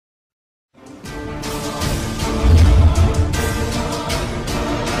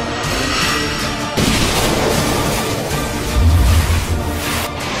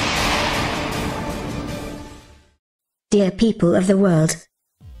Dear people of the world,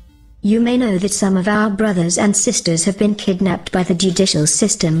 you may know that some of our brothers and sisters have been kidnapped by the judicial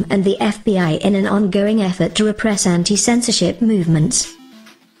system and the FBI in an ongoing effort to repress anti-censorship movements.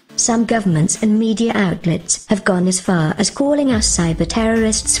 Some governments and media outlets have gone as far as calling us cyber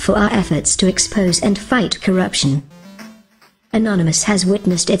terrorists for our efforts to expose and fight corruption. Anonymous has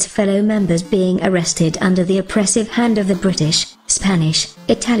witnessed its fellow members being arrested under the oppressive hand of the British, Spanish,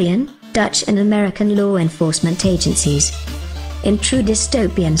 Italian, Dutch and American law enforcement agencies. In true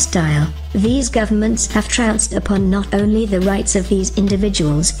dystopian style, these governments have trounced upon not only the rights of these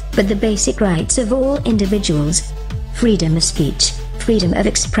individuals, but the basic rights of all individuals: freedom of speech, freedom of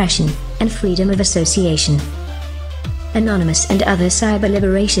expression, and freedom of association. Anonymous and other cyber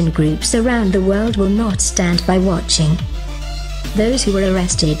liberation groups around the world will not stand by watching. Those who were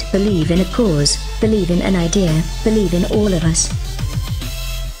arrested believe in a cause, believe in an idea, believe in all of us.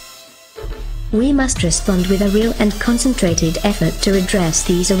 We must respond with a real and concentrated effort to redress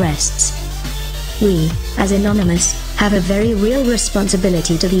these arrests. We, as Anonymous, have a very real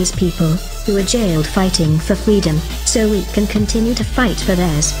responsibility to these people, who are jailed fighting for freedom, so we can continue to fight for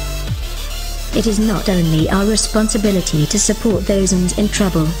theirs. It is not only our responsibility to support those in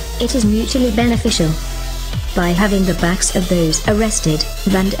trouble, it is mutually beneficial. By having the backs of those arrested,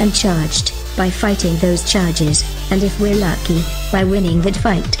 banned and charged, by fighting those charges, and if we're lucky, by winning that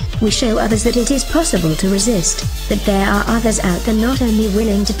fight, we show others that it is possible to resist, that there are others out there not only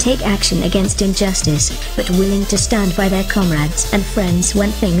willing to take action against injustice, but willing to stand by their comrades and friends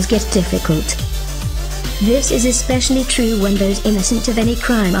when things get difficult. This is especially true when those innocent of any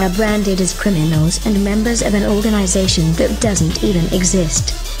crime are branded as criminals and members of an organization that doesn't even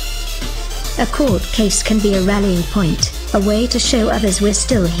exist. A court case can be a rallying point, a way to show others we're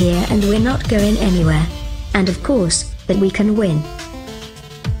still here and we're not going anywhere. And of course, that we can win.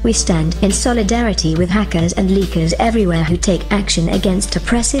 We stand in solidarity with hackers and leakers everywhere who take action against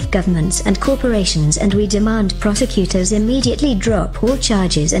oppressive governments and corporations, and we demand prosecutors immediately drop all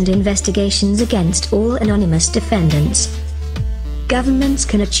charges and investigations against all anonymous defendants. Governments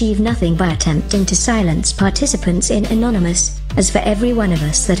can achieve nothing by attempting to silence participants in Anonymous, as for every one of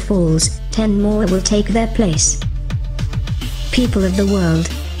us that falls, 10 more will take their place. People of the world,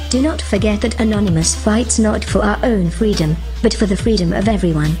 do not forget that Anonymous fights not for our own freedom, but for the freedom of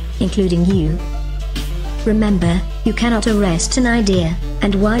everyone, including you. Remember, you cannot arrest an idea,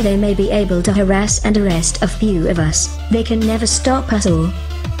 and while they may be able to harass and arrest a few of us, they can never stop us all.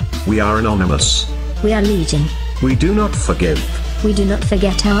 We are Anonymous. We are Legion. We do not forgive. We do not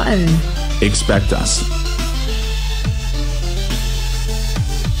forget our own. Expect us.